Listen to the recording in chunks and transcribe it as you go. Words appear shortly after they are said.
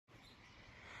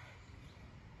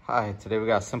Hi, today we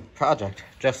got a simple project.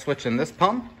 Just switching this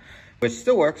pump, which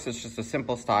still works, it's just a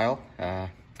simple style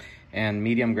and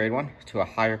medium grade one, to a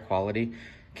higher quality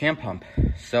CanPump.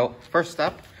 So first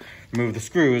step, remove the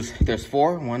screws. There's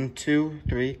 4, 1, 2,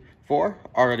 3, 4.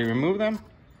 Already removed them.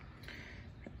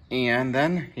 And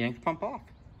then yank the pump off.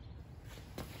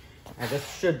 Now this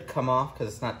should come off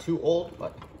because it's not too old,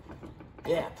 but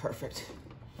yeah, perfect.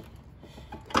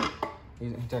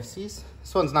 These anti-seize.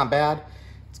 This one's not bad.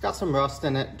 It's got some rust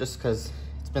in it just because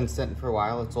it's been sitting for a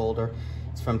while. It's older.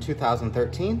 It's from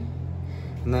 2013.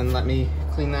 And then let me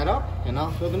clean that up and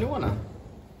I'll throw the new one on.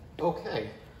 Okay,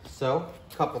 so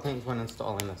a couple things when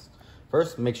installing this.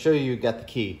 First, make sure you get the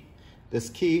key. This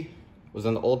key was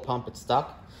in the old pump, it's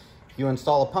stuck. If you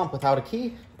install a pump without a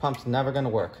key, pump's never gonna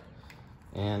work.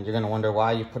 And you're gonna wonder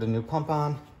why you put a new pump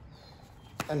on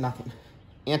and nothing.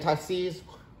 Anti-seize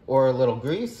or a little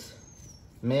grease,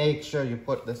 make sure you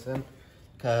put this in,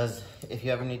 because if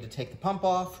you ever need to take the pump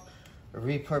off or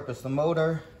repurpose the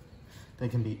motor, they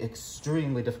can be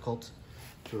extremely difficult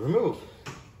to remove.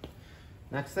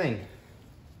 Next thing,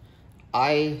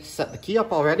 I set the key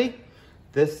up already.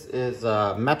 This is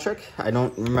metric. I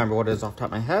don't remember what it is off the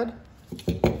top of my head.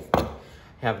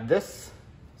 Have this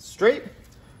straight.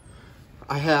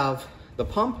 I have the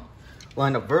pump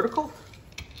lined up vertical.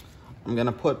 I'm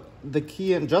gonna put the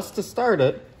key in just to start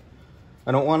it.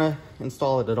 I don't wanna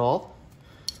install it at all.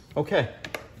 Okay,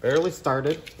 barely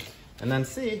started. And then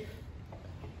see,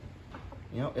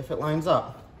 if it lines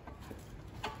up.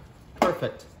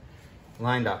 Perfect,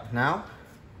 lined up. Now,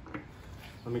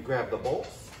 let me grab the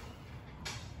bolts.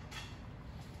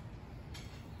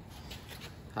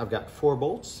 I've got 4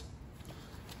 bolts.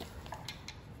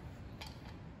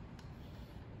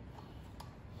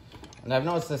 And I've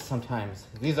noticed this sometimes.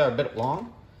 These are a bit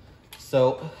long,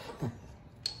 so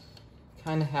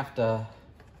kind of have to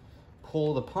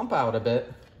pull the pump out a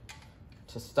bit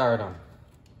to start them.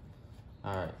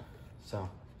 All right, so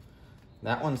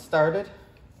that one started.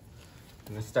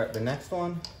 I'm gonna start the next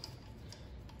one.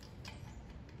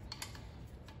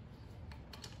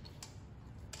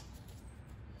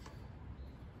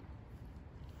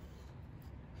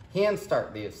 Hand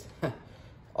start these.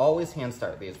 Always hand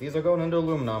start these. These are going into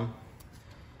aluminum.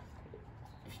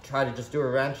 If you try to just do a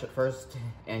wrench at first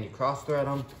and you cross thread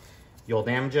them, you'll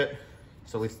damage it.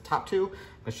 So at least the top 2, I'm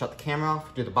gonna shut the camera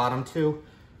off, do the bottom 2,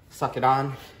 suck it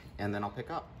on, and then I'll pick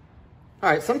up. All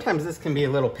right, sometimes this can be a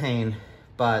little pain,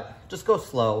 but just go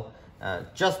slow.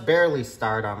 Just barely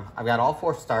start them. I've got all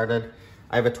 4 started.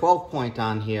 I have a 12-point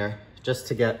on here just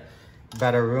to get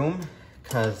better room,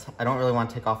 because I don't really want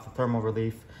to take off the thermal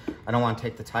relief. I don't want to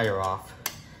take the tire off.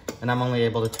 And I'm only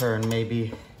able to turn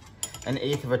maybe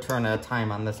 1/8 of a turn at a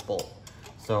time on this bolt.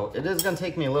 So it is going to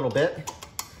take me a little bit.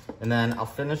 And then I'll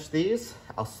finish these.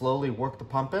 I'll slowly work the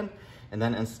pump in and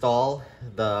then install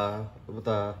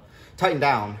tighten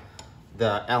down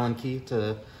the Allen key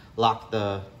to lock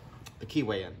the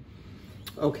keyway in.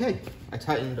 Okay, I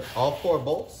tightened all 4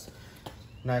 bolts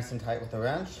nice and tight with the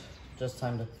wrench. Just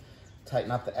time to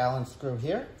tighten up the Allen screw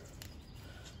here.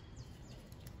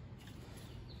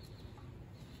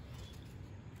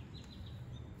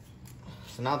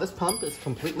 So now this pump is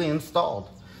completely installed.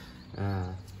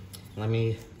 Let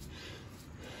me,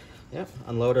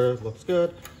 unloader looks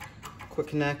good. Quick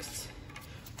connects.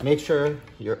 Make sure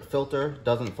your filter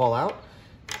doesn't fall out,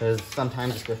 because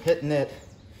sometimes if you're hitting it,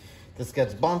 this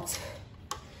gets bumped.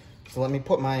 So let me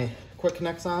put my quick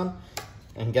connects on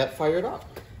and get fired up.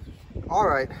 All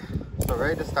right, so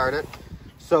ready to start it.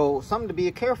 So something to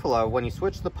be careful of when you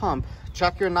switch the pump,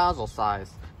 check your nozzle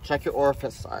size, check your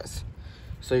orifice size.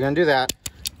 So you're gonna do that.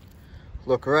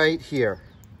 Look right here.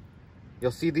 You'll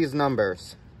see these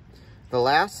numbers. The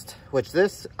last, which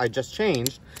this I just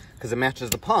changed because it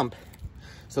matches the pump.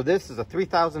 So this is a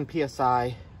 3,000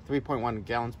 PSI, 3.1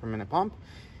 gallons per minute pump.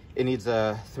 It needs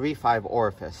a 3.5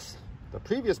 orifice. The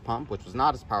previous pump, which was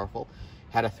not as powerful,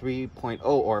 had a 3.0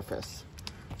 orifice.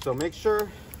 So make sure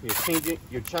you change it,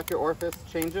 you check your orifice,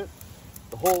 change it.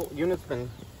 The whole unit's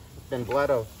been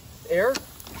bled of air.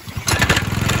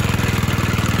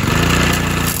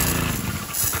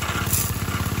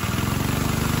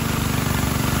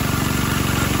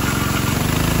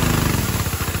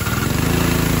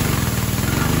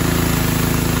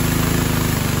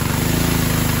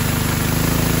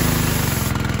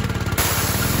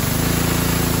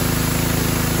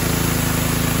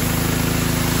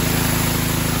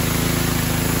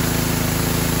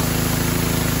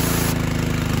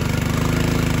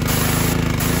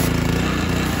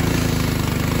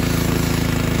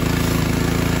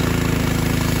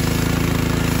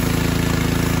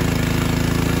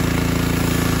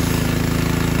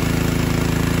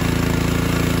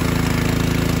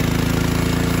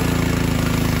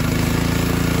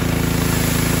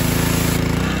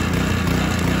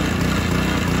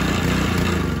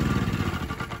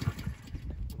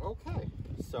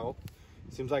 so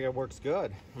it seems like it works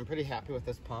good. I'm pretty happy with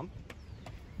this pump.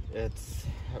 It's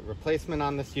a replacement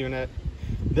on this unit.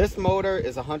 This motor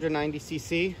is 190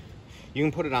 cc. You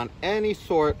can put it on any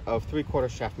sort of 3/4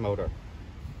 shaft motor.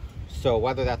 So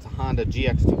whether that's a Honda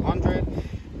GX200,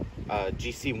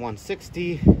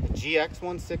 GC160,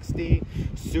 GX160,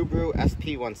 Subaru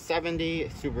SP170,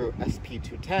 Subaru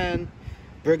SP210,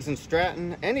 Briggs &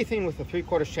 Stratton, anything with a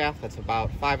 3/4 shaft that's about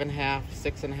 5.5,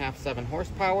 6.5, 7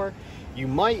 horsepower, you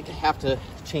might have to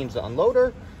change the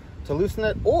unloader to loosen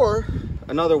it, or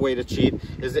another way to cheat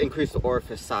is to increase the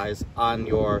orifice size on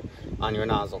your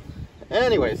nozzle.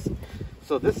 Anyways,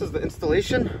 so this is the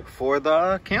installation for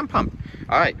the CanPump.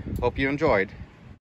 All right, hope you enjoyed.